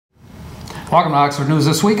Welcome to Oxford News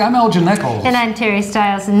This Week. I'm Elgin Nichols. And I'm Terry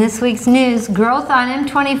Stiles. In this week's news, growth on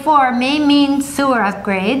M24 may mean sewer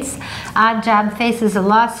upgrades. Odd Job faces a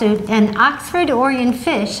lawsuit, and Oxford Orion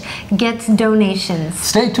Fish gets donations.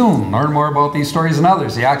 Stay tuned. Learn more about these stories and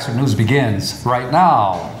others. The Oxford News begins right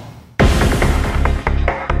now.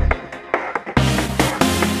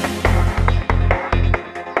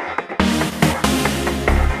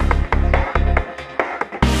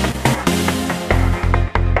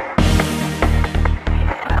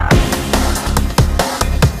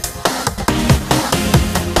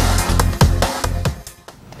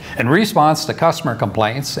 In response to customer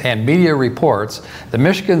complaints and media reports, the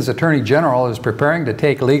Michigan's Attorney General is preparing to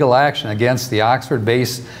take legal action against the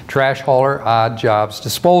Oxford-based trash hauler Odd Jobs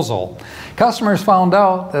Disposal. Customers found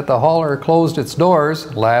out that the hauler closed its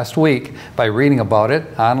doors last week by reading about it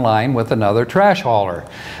online with another trash hauler.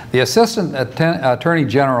 The Assistant Attorney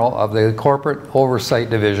General of the Corporate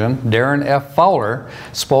Oversight Division, Darren F. Fowler,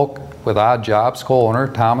 spoke with Odd Jobs co-owner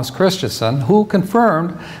Thomas Christensen, who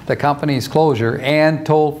confirmed the company's closure and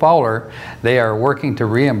told Fowler they are working to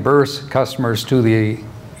reimburse customers to the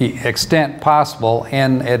extent possible.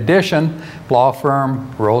 In addition, law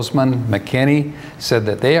firm Roseman McKinney said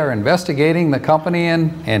that they are investigating the company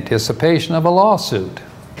in anticipation of a lawsuit.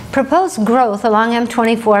 Proposed growth along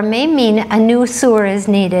M24 may mean a new sewer is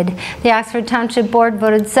needed. The Oxford Township Board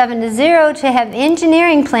voted 7-0 to have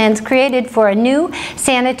engineering plans created for a new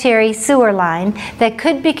sanitary sewer line that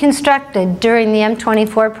could be constructed during the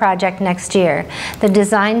M24 project next year. The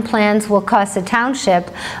design plans will cost the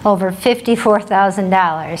township over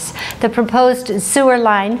 $54,000. The proposed sewer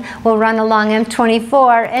line will run along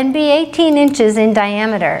M24 and be 18 inches in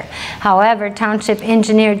diameter. However, Township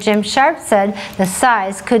Engineer Jim Sharp said the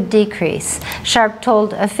size could decrease. Sharp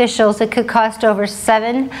told officials it could cost over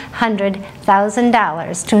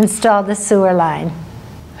 $700,000 to install the sewer line.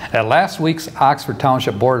 At last week's Oxford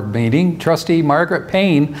Township Board meeting, Trustee Margaret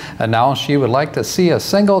Payne announced she would like to see a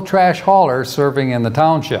single trash hauler serving in the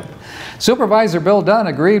township. Supervisor Bill Dunn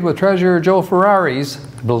agreed with Treasurer Joe Ferrari's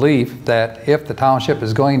belief that if the township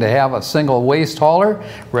is going to have a single waste hauler,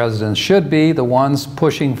 residents should be the ones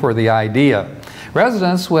pushing for the idea.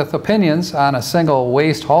 Residents with opinions on a single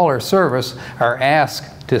waste hauler service are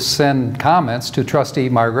asked to send comments to Trustee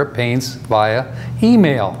Margaret Payne's via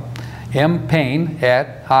email,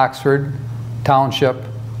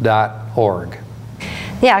 mpayne@oxfordtownship.org.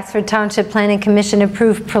 The Oxford Township Planning Commission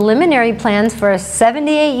approved preliminary plans for a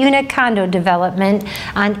 78-unit condo development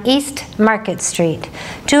on East Market Street.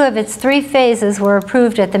 2 of its 3 phases were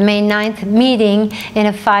approved at the May 9th meeting in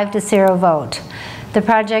a 5-0 vote. The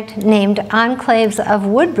project, named Enclaves of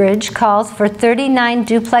Woodbridge, calls for 39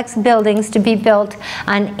 duplex buildings to be built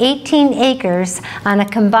on 18 acres on a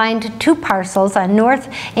combined 2 parcels on the north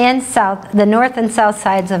and south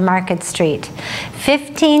sides of Market Street.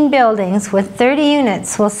 15 buildings with 30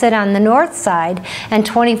 units will sit on the north side, and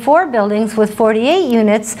 24 buildings with 48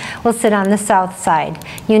 units will sit on the south side.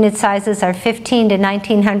 Unit sizes are 15 to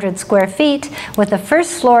 1,900 square feet with a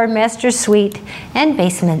first floor master suite and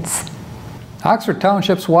basements. Oxford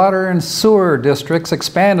Township's water and sewer districts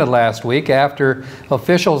expanded last week after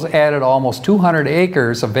officials added almost 200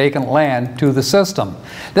 acres of vacant land to the system.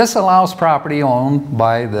 This allows property owned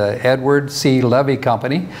by the Edward C. Levy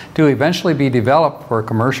Company to eventually be developed for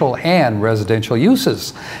commercial and residential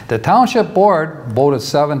uses. The Township Board voted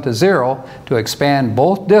 7-0 to expand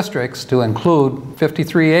both districts to include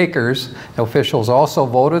 53 acres. Officials also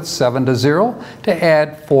voted 7-0 to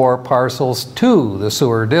add 4 parcels to the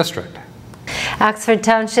sewer district. Oxford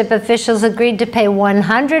Township officials agreed to pay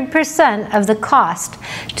 100% of the cost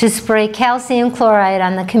to spray calcium chloride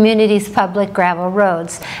on the community's public gravel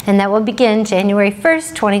roads, and that will begin January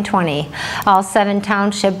 1st, 2020. All 7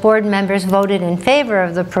 Township Board members voted in favor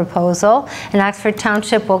of the proposal, and Oxford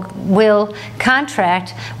Township will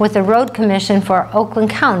contract with the Road Commission for Oakland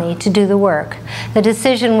County to do the work. The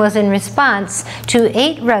decision was in response to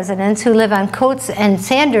 8 residents who live on Coates and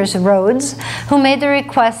Sanders roads who made the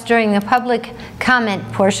request during the public comment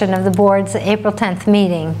portion of the board's April 10th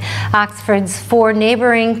meeting. Oxford's 4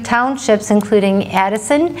 neighboring townships, including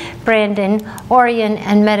Addison, Brandon, Orion,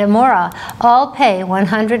 and Metamora, all pay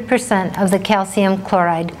 100% of the calcium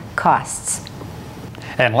chloride costs.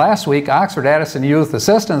 And last week, Oxford Addison Youth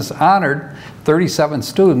Assistance honored 37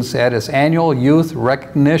 students at its annual Youth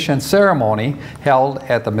Recognition Ceremony held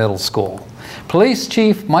at the middle school. Police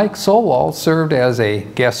Chief Mike Sowald served as a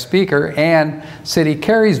guest speaker, and City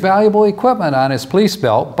carries valuable equipment on his police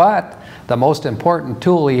belt, but the most important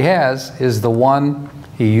tool he has is the one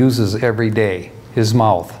he uses every day, his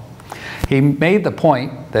mouth. He made the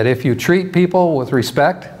point that if you treat people with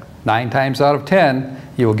respect, 9 times out of 10,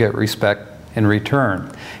 you will get respect in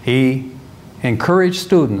return. He encouraged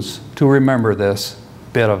students to remember this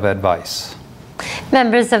bit of advice.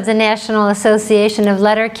 Members of the National Association of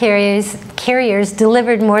Letter Carriers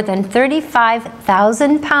delivered more than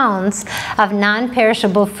 35,000 pounds of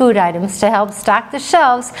non-perishable food items to help stock the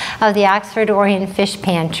shelves of the Oxford Orion Fish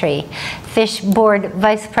Pantry. Fish Board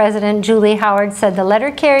Vice President Julie Howard said the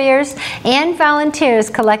letter carriers and volunteers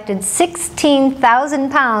collected 16,000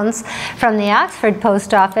 pounds from the Oxford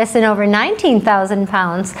Post Office and over 19,000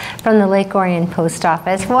 pounds from the Lake Orion Post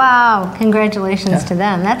Office. Wow, congratulations to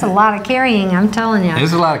them. That's a lot of carrying, I'm telling you. It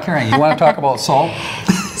is a lot of carrying. You want to talk about salt?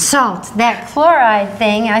 Salt, that chloride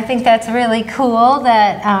thing, I think that's really cool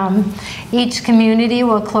that each community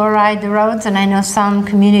will chloride the roads, and I know some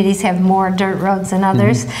communities have more dirt roads than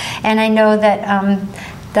others. And I know that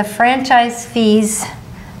the franchise fees,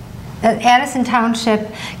 Addison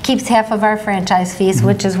Township keeps half of our franchise fees,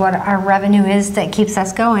 which is what our revenue is that keeps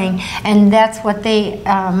us going, and that's what they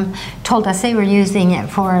told us they were using it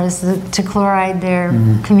for, is to chloride their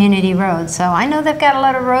community roads. So I know they've got a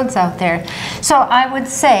lot of roads out there. So I would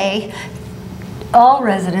say all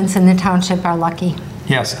residents in the township are lucky.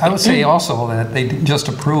 Yes, I would say also that they just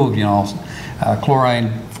approved, you know,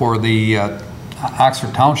 chloride for the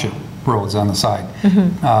Oxford Township roads on the side.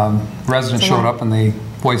 Residents showed up and they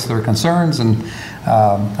voiced their concerns, and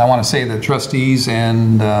I want to say that trustees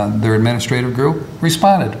and their administrative group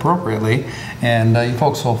responded appropriately, and you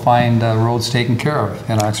folks will find roads taken care of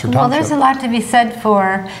in Oxford Township. Well, there's a lot to be said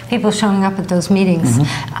for people showing up at those meetings.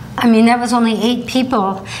 I mean, that was only 8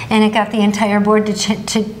 people, and it got the entire board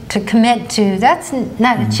to commit to. That's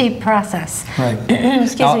not a cheap process. Right.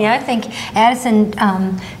 Excuse me. I think Addison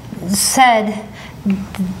said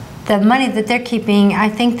the money that they're keeping, I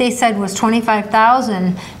think they said was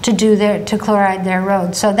 $25,000 to chloride their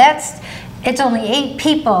roads. So it's only 8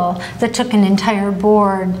 people that took an entire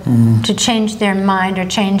board to change their mind or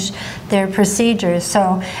change their procedures.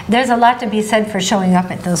 So there's a lot to be said for showing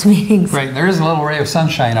up at those meetings. Right, there is a little ray of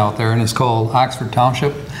sunshine out there, and it's called Oxford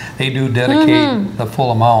Township. They do dedicate the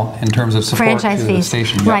full amount in terms of support franchise to fees. the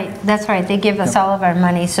station. Yep. Right, that's right. They give us all of our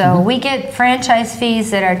money. So we get franchise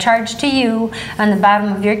fees that are charged to you on the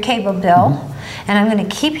bottom of your cable bill. And I'm going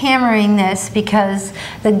to keep hammering this because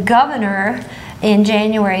the governor in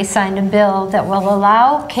January signed a bill that will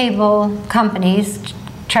allow cable companies,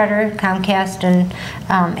 Charter, Comcast, and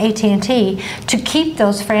AT&T, to keep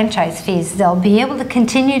those franchise fees. They'll be able to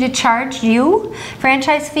continue to charge you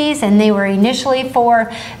franchise fees, and they were initially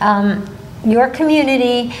for your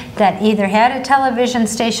community that either had a television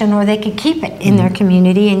station or they could keep it in their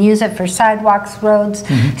community and use it for sidewalks, roads.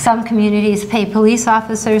 Some communities pay police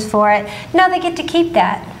officers for it. Now they get to keep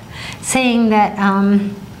that, saying that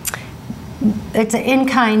it's an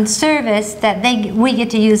in-kind service that we get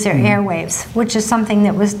to use their airwaves, which is something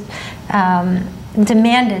that was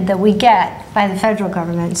demanded that we get by the federal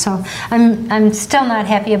government. So I'm still not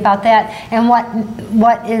happy about that. And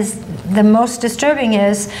what is the most disturbing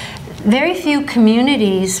is very few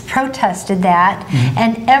communities protested that,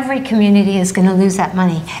 and every community is going to lose that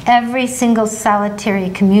money. Every single solitary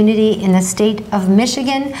community in the state of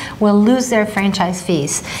Michigan will lose their franchise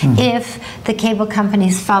fees if the cable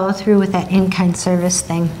companies follow through with that in-kind service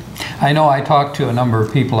thing. I know I talked to a number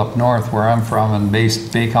of people up north where I'm from, in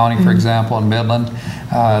Bay County, for example, in Midland.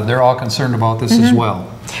 They're all concerned about this as well.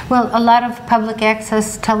 Well, a lot of public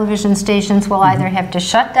access television stations will either have to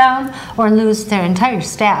shut down or lose their entire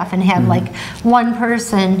staff and have like one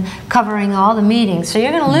person covering all the meetings. So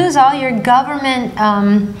you're going to lose all your government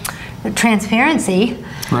transparency.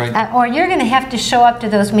 Right. Or you're going to have to show up to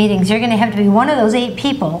those meetings. You're going to have to be one of those 8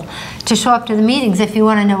 people to show up to the meetings if you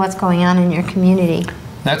want to know what's going on in your community.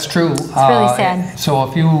 That's true. It's really sad. So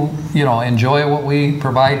if you enjoy what we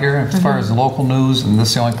provide here as far as local news, and this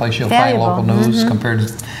is the only place you'll find local news compared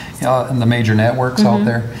to in the major networks out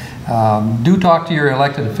there, do talk to your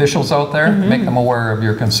elected officials out there, make them aware of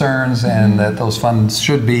your concerns, and that those funds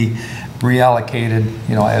should be reallocated,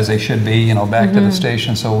 as they should be, back to the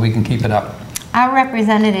station so we can keep it up. Our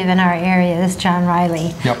representative in our area is John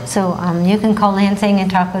Riley. Yep. So you can call Lansing and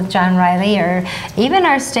talk with John Riley, or even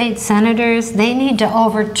our state senators. They need to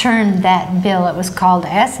overturn that bill. It was called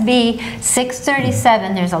SB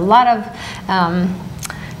 637. There's a lot of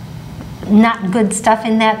not good stuff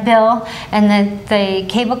in that bill, and the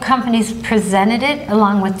cable companies presented it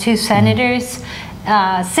along with 2 senators,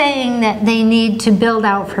 saying that they need to build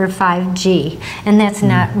out for 5G, and that's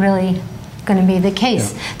not really going to be the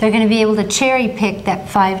case. Yeah. They're going to be able to cherry pick that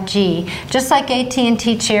 5G. Just like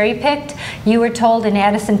AT&T cherry picked, you were told in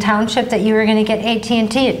Addison Township that you were going to get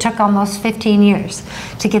AT&T. It took almost 15 years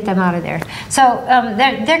to get them out of there. So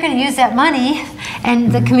they're going to use that money,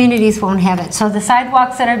 and the communities won't have it. So the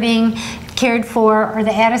sidewalks that are being cared for, or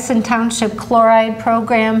the Addison Township chloride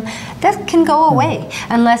program, that can go away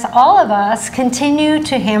unless all of us continue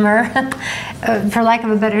to hammer, for lack of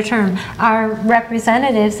a better term, our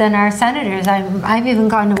representatives and our senators. I've even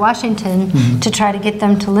gone to Washington to try to get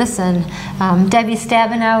them to listen. Debbie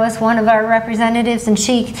Stabenow is one of our representatives, and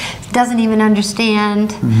she doesn't even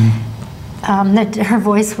understand that her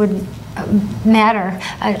voice would matter.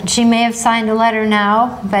 She may have signed a letter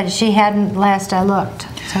now, but she hadn't last I looked.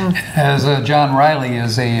 So. As John Riley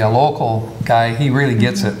is a local guy, he really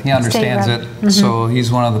gets it. He understands it. So he's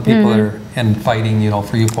one of the people that are in fighting, you know,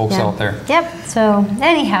 for you folks out there. Yep. So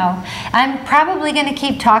anyhow, I'm probably going to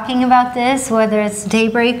keep talking about this, whether it's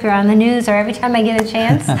Daybreak or on the news or every time I get a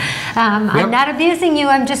chance. I'm not abusing you.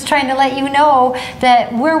 I'm just trying to let you know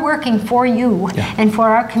that we're working for you and for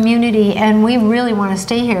our community, and we really want to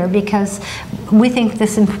stay here because we think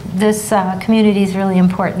this community is really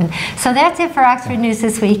important. So that's it for Oxford News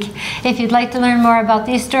this week. If you'd like to learn more about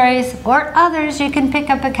these stories or others, you can pick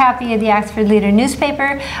up a copy of the Oxford Leader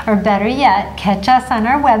newspaper, or better yet, catch us on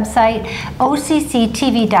our website,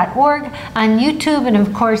 occtv.org, on YouTube, and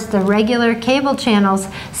of course the regular cable channels,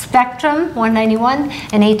 Spectrum 191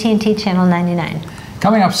 and AT&T Channel 99.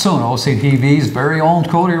 Coming up soon, OCTV's very own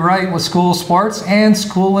Cody Wright with school sports and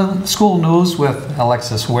school news with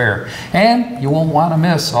Alexis Ware. And you won't want to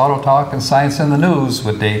miss Auto Talk and Science in the News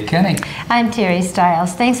with Dave Kenny. I'm Terry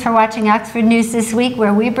Stiles. Thanks for watching Oxford News this week,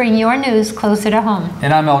 where we bring your news closer to home.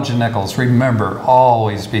 And I'm Elgin Nichols. Remember,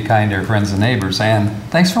 always be kind to your friends and neighbors, and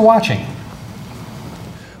thanks for watching.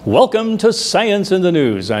 Welcome to Science in the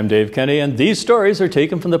News. I'm Dave Kenny, and these stories are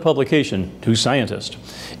taken from the publication New Scientist.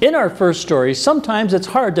 In our first story, sometimes it's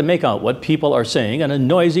hard to make out what people are saying in a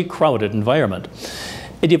noisy, crowded environment.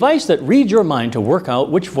 A device that reads your mind to work out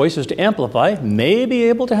which voices to amplify may be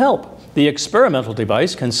able to help. The experimental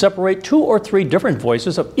device can separate 2 or 3 different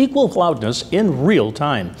voices of equal loudness in real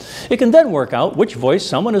time. It can then work out which voice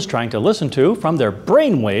someone is trying to listen to from their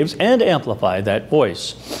brain waves and amplify that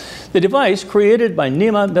voice. The device, created by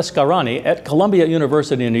Nima Meskarani at Columbia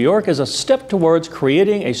University in New York, is a step towards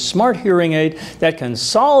creating a smart hearing aid that can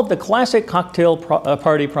solve the classic cocktail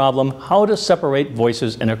party problem: how to separate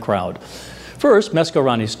voices in a crowd. First,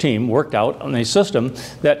 Meskarani's team worked out on a system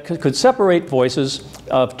that could separate voices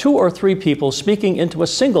of 2 or 3 people speaking into a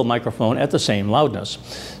single microphone at the same loudness.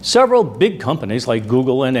 Several big companies like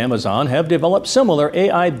Google and Amazon have developed similar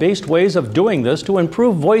AI-based ways of doing this to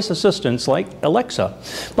improve voice assistants like Alexa.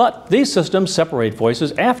 But these systems separate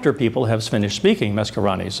voices after people have finished speaking,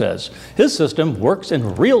 Meskarani says. His system works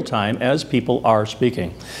in real time as people are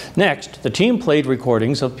speaking. Next, the team played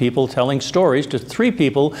recordings of people telling stories to 3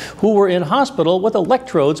 people who were in hospital with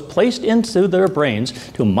electrodes placed into their brains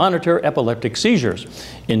to monitor epileptic seizures.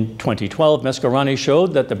 In 2012, Meskarani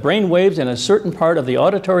showed that the brain waves in a certain part of the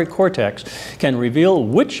auditory cortex can reveal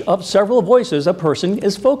which of several voices a person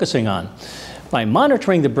is focusing on. By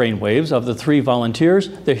monitoring the brain waves of the 3 volunteers,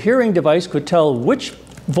 the hearing device could tell which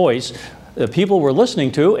voice the people were listening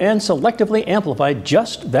to and selectively amplify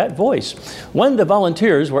just that voice. When the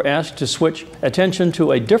volunteers were asked to switch attention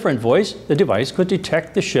to a different voice, the device could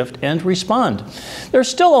detect the shift and respond. There's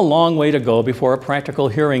still a long way to go before a practical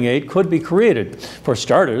hearing aid could be created. For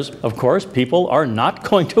starters, of course, people are not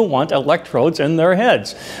going to want electrodes in their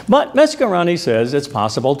heads. But Meskarani says it's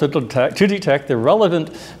possible to detect the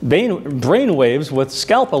relevant brain waves with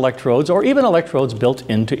scalp electrodes or even electrodes built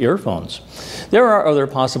into earphones. There are other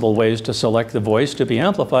possible ways to select the voice to be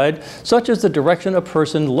amplified, such as the direction a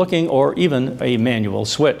person looking or even a manual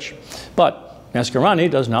switch. But Meskarani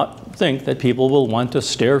does not think that people will want to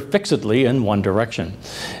stare fixedly in one direction.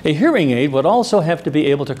 A hearing aid would also have to be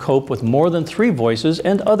able to cope with more than 3 voices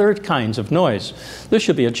and other kinds of noise. This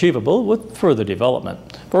should be achievable with further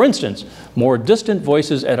development. For instance, more distant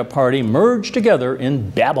voices at a party merge together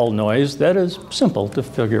in babble noise that is simple to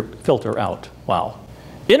filter out. Wow.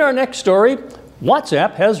 In our next story,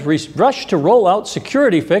 WhatsApp has rushed to roll out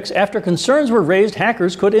security fix after concerns were raised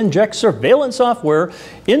hackers could inject surveillance software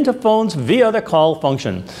into phones via the call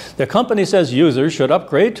function. The company says users should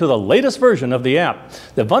upgrade to the latest version of the app.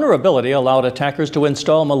 The vulnerability allowed attackers to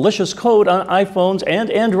install malicious code on iPhones and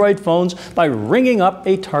Android phones by ringing up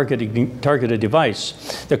a targeted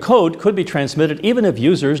device. The code could be transmitted even if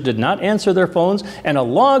users did not answer their phones, and a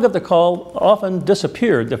log of the call often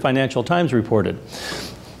disappeared, the Financial Times reported.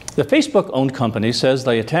 The Facebook-owned company says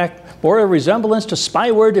the attack bore a resemblance to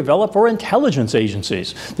spyware developed for intelligence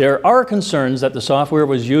agencies. There are concerns that the software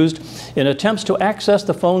was used in attempts to access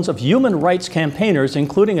the phones of human rights campaigners,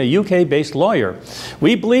 including a UK-based lawyer.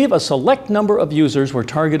 We believe a select number of users were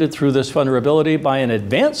targeted through this vulnerability by an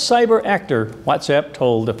advanced cyber actor, WhatsApp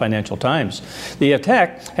told the Financial Times. The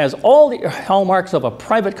attack has all the hallmarks of a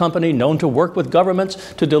private company known to work with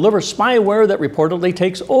governments to deliver spyware that reportedly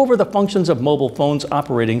takes over the functions of mobile phones'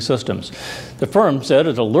 operating systems. The firm said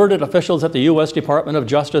it alerted officials at the U.S. Department of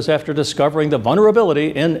Justice after discovering the vulnerability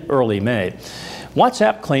in early May.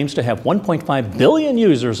 WhatsApp claims to have 1.5 billion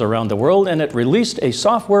users around the world, and it released a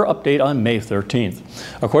software update on May 13th.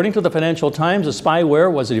 According to the Financial Times, the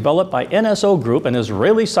spyware was developed by NSO Group, an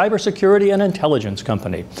Israeli cybersecurity and intelligence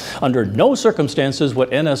company. Under no circumstances would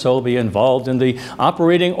NSO be involved in the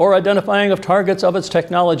operating or identifying of targets of its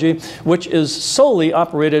technology, which is solely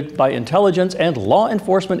operated by intelligence and law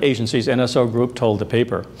enforcement agencies, NSO Group told the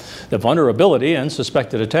paper. The vulnerability and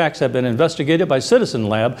suspected attacks have been investigated by Citizen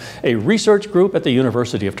Lab, a research group at the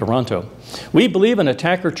University of Toronto. We believe an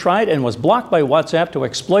attacker tried and was blocked by WhatsApp to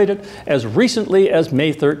exploit it as recently as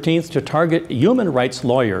May 13th to target human rights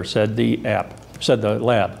lawyers, said the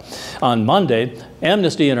lab. On Monday,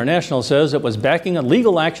 Amnesty International says it was backing a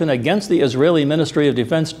legal action against the Israeli Ministry of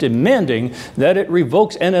Defense demanding that it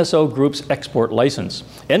revokes NSO Group's export license.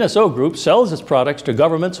 NSO Group sells its products to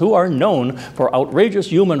governments who are known for outrageous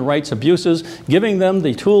human rights abuses, giving them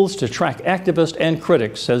the tools to track activists and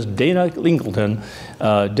critics, says Dana Lingleton,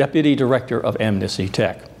 Deputy Director of Amnesty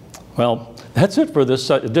Tech. Well, that's it for this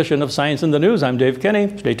edition of Science in the News. I'm Dave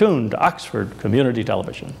Kenny. Stay tuned to Oxford Community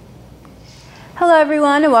Television. Hello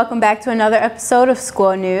everyone, and welcome back to another episode of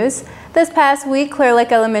School News. This past week, Clear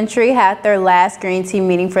Lake Elementary had their last Green Team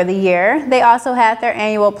meeting for the year. They also had their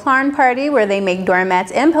annual Plarn Party where they make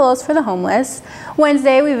doormats and pillows for the homeless.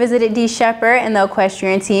 Wednesday, we visited Dee Shepherd and the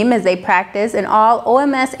equestrian team as they practiced, and all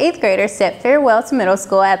OMS 8th graders said farewell to middle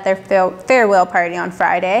school at their farewell party on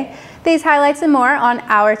Friday. These highlights and more on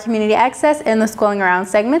our Community Access and the Schooling Around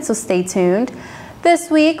segment, so stay tuned.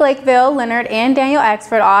 This week, Lakeville, Leonard, and Daniel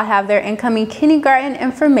Axford all have their incoming kindergarten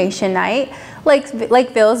information night.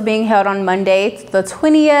 Lakeville is being held on Monday, the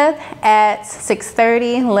 20th at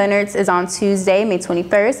 6:30. Leonard's is on Tuesday, May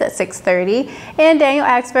 21st at 6:30. And Daniel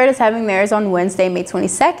Axford is having theirs on Wednesday, May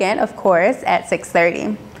 22nd, of course, at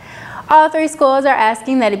 6:30. All three schools are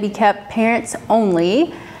asking that it be kept parents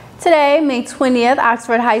only. Today, May 20th,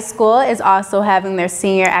 Oxford High School is also having their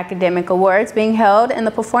Senior Academic Awards being held in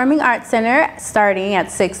the Performing Arts Center starting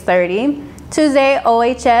at 6:30. Tuesday,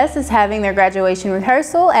 OHS is having their graduation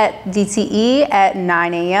rehearsal at DTE at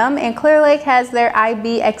 9 a.m. and Clear Lake has their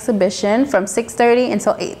IB exhibition from 6:30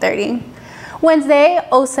 until 8:30. Wednesday,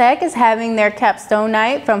 OSEC is having their capstone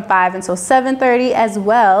night from 5 until 7:30, as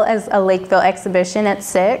well as a Lakeville exhibition at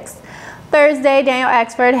 6. Thursday, Daniel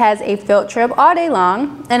Axford has a field trip all day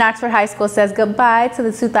long, and Oxford High School says goodbye to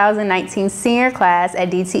the 2019 senior class at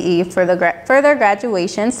DTE for their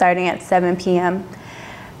graduation starting at 7 p.m.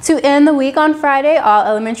 To end the week on Friday, all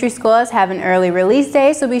elementary schools have an early release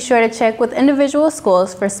day, so be sure to check with individual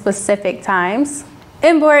schools for specific times.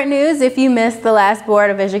 In board news, if you missed the last Board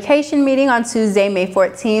of Education meeting on Tuesday, May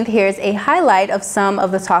 14th, here's a highlight of some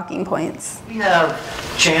of the talking points. We have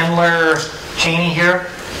Chandler Cheney here.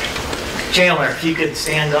 Chandler, if you could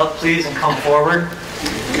stand up, please, and come forward.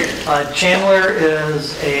 Chandler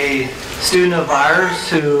is a student of ours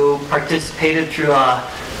who participated through a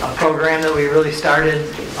program that we really started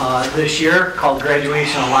this year called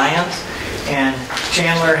Graduation Alliance. And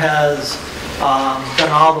Chandler has done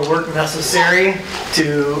all the work necessary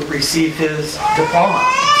to receive his diploma.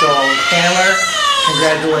 So, Chandler,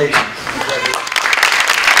 congratulations.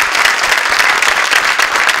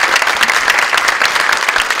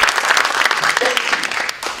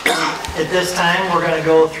 At this time, we're going to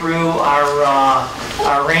go through our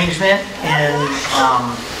arrangement in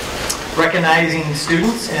recognizing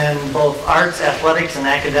students in both arts, athletics, and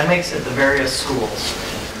academics at the various schools.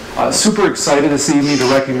 Super excited this evening to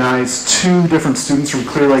recognize two different students from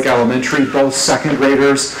Clear Lake Elementary, both second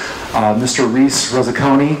graders, Mr. Reese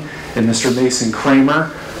Rosiconi and Mr. Mason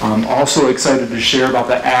Kramer. Also excited to share about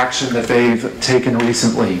the action that they've taken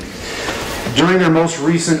recently. During their most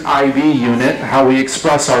recent IB unit, How We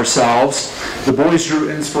Express Ourselves, the boys drew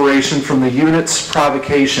inspiration from the unit's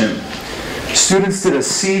provocation. Students did a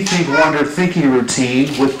See, Think, Wonder thinking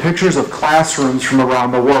routine with pictures of classrooms from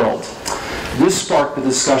around the world. This sparked the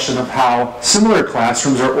discussion of how similar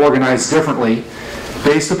classrooms are organized differently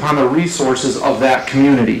based upon the resources of that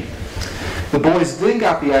community. The boys then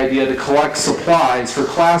got the idea to collect supplies for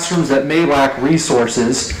classrooms that may lack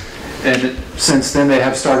resources, and since then they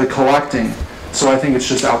have started collecting. So I think it's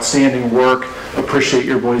just outstanding work. Appreciate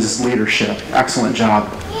your boys' leadership. Excellent job.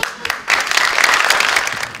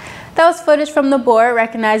 That was footage from the board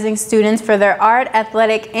recognizing students for their art,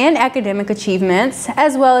 athletic, and academic achievements,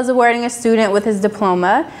 as well as awarding a student with his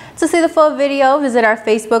diploma. To see the full video, visit our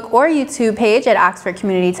Facebook or YouTube page at Oxford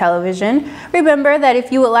Community Television. Remember that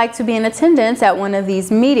if you would like to be in attendance at one of these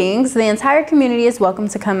meetings, the entire community is welcome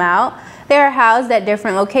to come out. They are housed at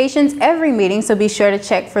different locations every meeting, so be sure to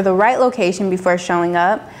check for the right location before showing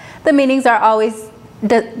up. The meetings always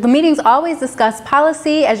discuss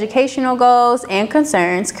policy, educational goals and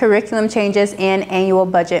concerns, curriculum changes, and annual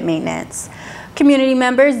budget maintenance. Community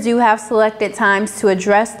members do have selected times to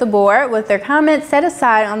address the board with their comments set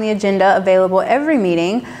aside on the agenda available every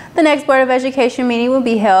meeting. The next Board of Education meeting will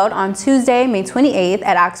be held on Tuesday, May 28th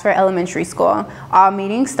at Oxford Elementary School. All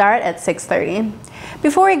meetings start at 6:30.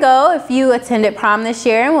 Before we go, if you attended prom this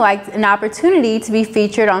year and would like an opportunity to be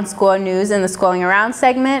featured on School News in the Schooling Around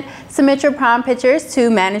segment, submit your prom pictures to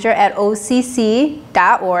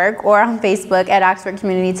manager@occ.org or on Facebook at Oxford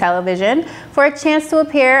Community Television for a chance to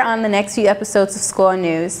appear on the next few episodes of School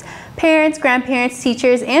News. Parents, grandparents,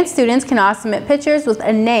 teachers, and students can all submit pictures with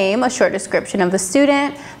a name, a short description of the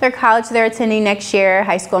student, their college they're attending next year,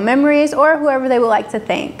 high school memories, or whoever they would like to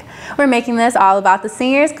thank. We're making this all about the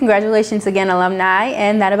seniors. Congratulations again, alumni.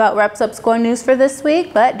 And that about wraps up School News for this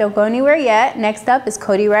week, but don't go anywhere yet. Next up is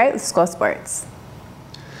Cody Wright with School Sports.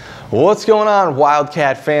 What's going on,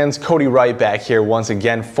 Wildcat fans? Cody Wright back here once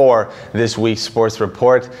again for this week's sports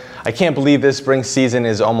report. I can't believe this spring season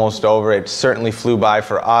is almost over. It certainly flew by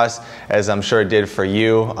for us, as I'm sure it did for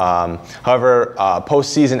you. However,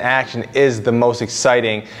 postseason action is the most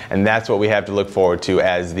exciting, and that's what we have to look forward to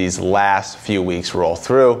as these last few weeks roll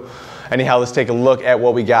through. Anyhow, let's take a look at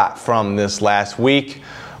what we got from this last week.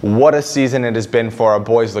 What a season it has been for our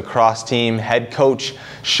boys lacrosse team. Head coach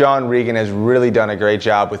Sean Regan has really done a great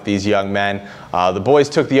job with these young men. The boys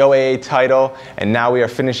took the OAA title, and now we are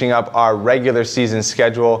finishing up our regular season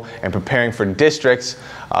schedule and preparing for districts.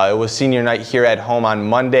 It was senior night here at home on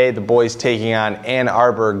Monday. The boys taking on Ann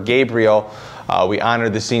Arbor Gabriel. We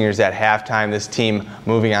honored the seniors at halftime. This team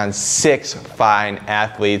moving on 6 fine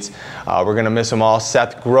athletes. We're going to miss them all.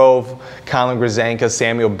 Seth Grove, Colin Grzanka,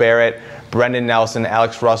 Samuel Barrett, Brendan Nelson,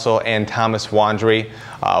 Alex Russell, and Thomas Wandry.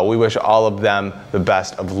 We wish all of them the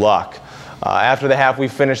best of luck. After the half, we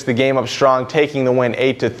finished the game up strong, taking the win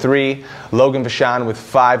 8-3. Logan Vachon with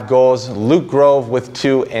 5 goals, Luke Grove with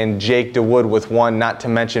 2, and Jake DeWood with 1, not to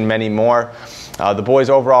mention many more. The boys'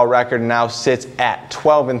 overall record now sits at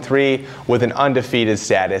 12-3 with an undefeated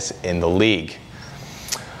status in the league.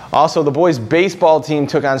 Also, the boys' baseball team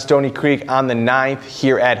took on Stony Creek on the 9th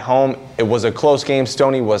here at home. It was a close game.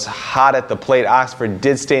 Stony was hot at the plate. Oxford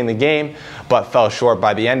did stay in the game, but fell short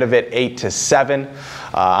by the end of it, 8-7.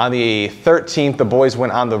 On the 13th, the boys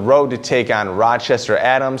went on the road to take on Rochester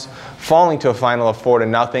Adams, falling to a final of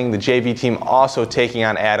 4-0. The JV team also taking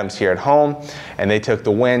on Adams here at home, and they took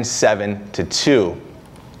the win 7-2.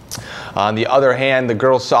 On the other hand, the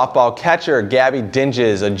girls softball catcher, Gabby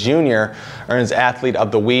Dinges, a junior, earns Athlete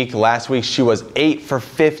of the Week. Last week, she was 8 for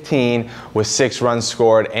 15 with 6 runs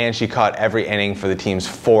scored, and she caught every inning for the team's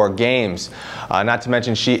 4 games. Not to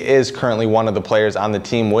mention, she is currently one of the players on the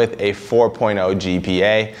team with a 4.0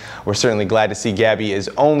 GPA. We're certainly glad to see Gabby is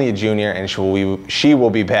only a junior, and she will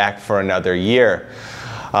be back for another year.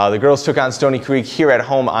 The girls took on Stony Creek here at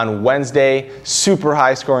home on Wednesday. Super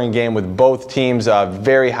high scoring game with both teams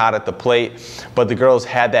very hot at the plate, but the girls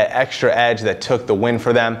had that extra edge that took the win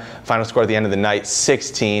for them. Final score at the end of the night,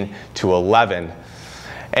 16-11.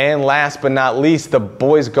 And last but not least, the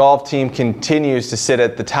boys golf team continues to sit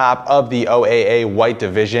at the top of the OAA White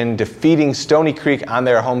Division, defeating Stony Creek on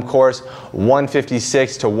their home course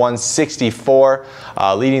 156-164.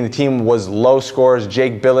 Leading the team was low scorers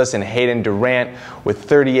Jake Billis and Hayden Durant with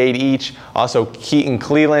 38 each. Also Keaton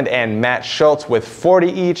Cleland and Matt Schultz with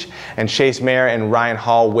 40 each, and Chase Mayer and Ryan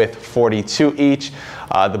Hall with 42 each.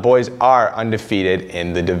 The boys are undefeated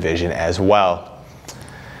in the division as well.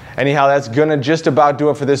 Anyhow, that's gonna just about do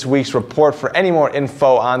it for this week's report. For any more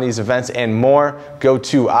info on these events and more, go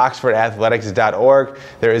to oxfordathletics.org.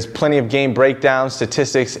 There is plenty of game breakdowns,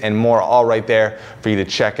 statistics, and more all right there for you to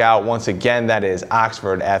check out. Once again, that is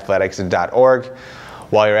oxfordathletics.org.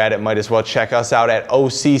 While you're at it, might as well check us out at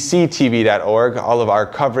occtv.org. All of our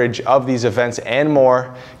coverage of these events and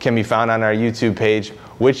more can be found on our YouTube page,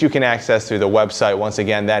 which you can access through the website. Once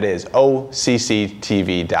again, that is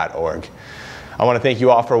occtv.org. I want to thank you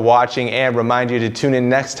all for watching and remind you to tune in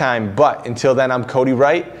next time. But until then, I'm Cody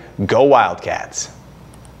Wright. Go Wildcats.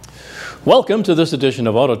 Welcome to this edition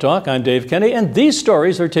of Auto Talk. I'm Dave Kenny, and these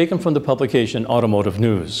stories are taken from the publication Automotive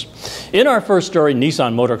News. In our first story,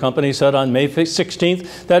 Nissan Motor Company said on May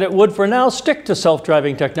 16th that it would for now stick to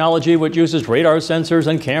self-driving technology which uses radar sensors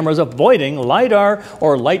and cameras, avoiding LiDAR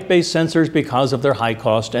or light-based sensors because of their high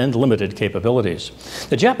cost and limited capabilities.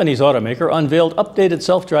 The Japanese automaker unveiled updated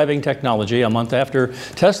self-driving technology a month after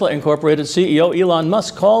Tesla Incorporated CEO Elon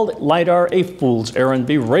Musk called LiDAR a fool's errand,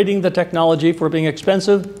 berating the technology for being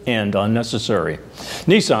expensive and unnecessary.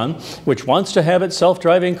 Nissan, which wants to have its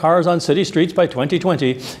self-driving cars on city streets by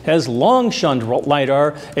 2020, has long shunned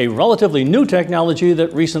LiDAR, a relatively new technology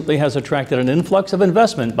that recently has attracted an influx of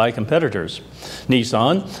investment by competitors.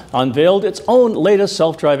 Nissan unveiled its own latest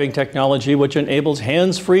self-driving technology, which enables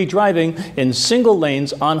hands-free driving in single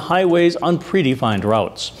lanes on highways on predefined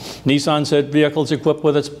routes. Nissan said vehicles equipped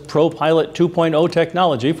with its ProPilot 2.0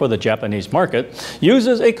 technology for the Japanese market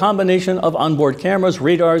uses a combination of onboard cameras,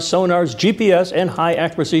 radars, sonars, GPS, and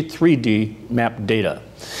high-accuracy 3D map data.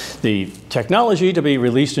 The technology, to be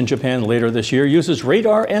released in Japan later this year, uses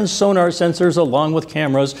radar and sonar sensors along with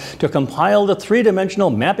cameras to compile the three-dimensional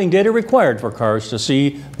mapping data required for cars to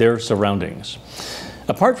see their surroundings.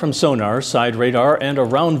 Apart from sonar, side radar, and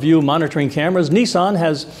around-view monitoring cameras, Nissan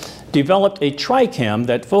has developed a tri-cam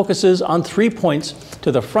that focuses on 3 points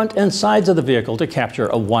to the front and sides of the vehicle to capture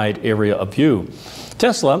a wide area of view.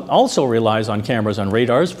 Tesla also relies on cameras and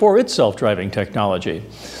radars for its self-driving technology.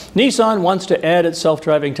 Nissan wants to add its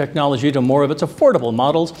self-driving technology to more of its affordable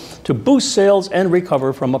models to boost sales and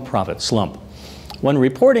recover from a profit slump. When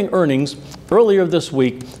reporting earnings earlier this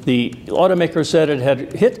week, the automaker said it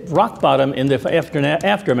had hit rock bottom in the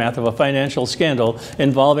aftermath of a financial scandal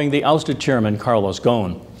involving the ousted chairman Carlos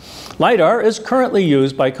Ghosn. LiDAR is currently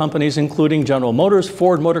used by companies including General Motors,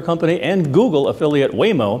 Ford Motor Company, and Google affiliate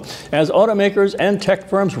Waymo as automakers and tech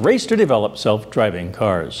firms race to develop self-driving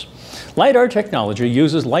cars. LiDAR technology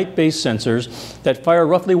uses light-based sensors that fire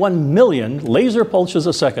roughly 1 million laser pulses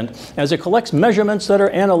a second as it collects measurements that are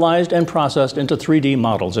analyzed and processed into 3D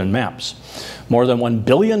models and maps. More than $1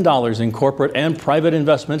 billion in corporate and private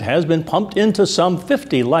investment has been pumped into some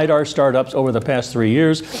 50 LiDAR startups over the past 3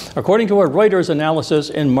 years, according to a Reuters analysis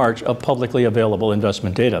in March of publicly available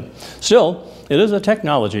investment data. Still, it is a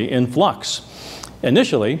technology in flux.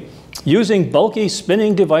 Initially, using bulky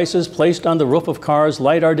spinning devices placed on the roof of cars,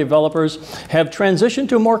 LiDAR developers have transitioned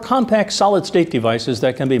to more compact solid-state devices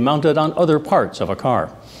that can be mounted on other parts of a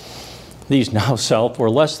car. These now sell for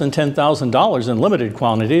less than $10,000 in limited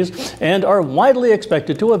quantities and are widely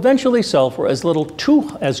expected to eventually sell for as little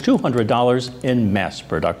as $200 in mass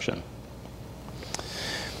production.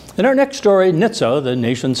 In our next story, NHTSA, the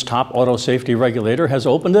nation's top auto safety regulator, has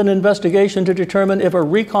opened an investigation to determine if a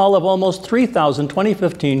recall of almost 3,000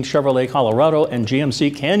 2015 Chevrolet Colorado and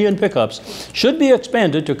GMC Canyon pickups should be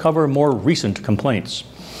expanded to cover more recent complaints.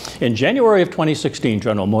 In January of 2016,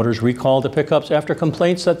 General Motors recalled the pickups after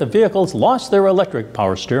complaints that the vehicles lost their electric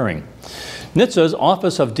power steering. NHTSA's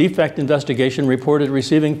Office of Defect Investigation reported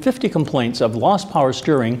receiving 50 complaints of lost power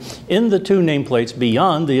steering in the two nameplates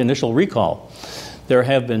beyond the initial recall. There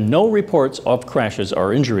have been no reports of crashes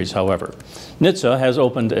or injuries, however. NHTSA has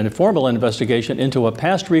opened a formal investigation into a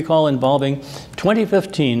past recall involving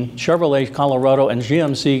 2015 Chevrolet Colorado and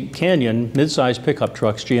GMC Canyon midsize pickup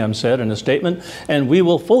trucks, GM said in a statement, and we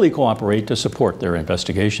will fully cooperate to support their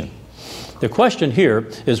investigation. The question here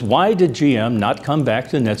is, why did GM not come back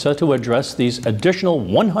to NHTSA to address these additional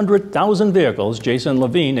 100,000 vehicles? Jason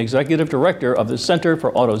Levine, Executive Director of the Center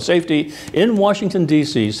for Auto Safety in Washington,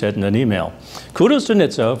 D.C., said in an email. Kudos to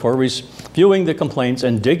NHTSA for reviewing the complaints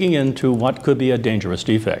and digging into what could be a dangerous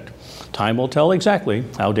defect. Time will tell exactly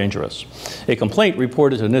how dangerous. A complaint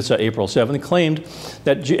reported to NHTSA April 7th claimed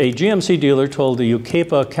that a GMC dealer told the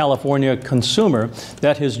Yucaipa, California consumer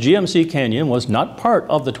that his GMC Canyon was not part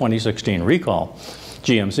of the 2016 recall.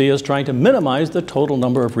 GMC is trying to minimize the total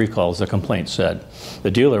number of recalls, the complaint said. The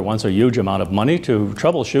dealer wants a huge amount of money to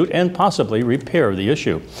troubleshoot and possibly repair the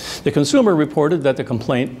issue. The consumer reported that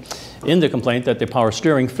in the complaint that the power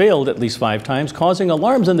steering failed at least 5 times, causing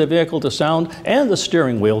alarms in the vehicle to sound and the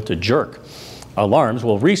steering wheel to jerk. Alarms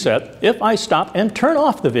will reset if I stop and turn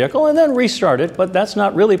off the vehicle and then restart it, but that's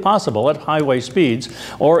not really possible at highway speeds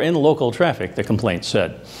or in local traffic, the complaint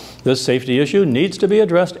said. This safety issue needs to be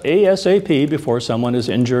addressed ASAP before someone is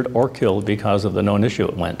injured or killed because of the known issue,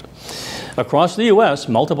 it went. Across the U.S.,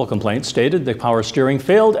 multiple complaints stated the power steering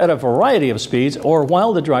failed at a variety of speeds or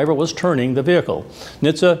while the driver was turning the vehicle.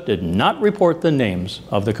 NHTSA did not report the names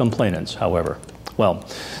of the complainants, however. Well,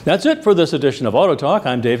 that's it for this edition of Auto Talk.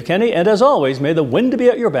 I'm Dave Kenny, and as always, may the wind be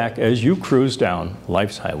at your back as you cruise down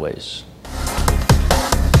life's highways.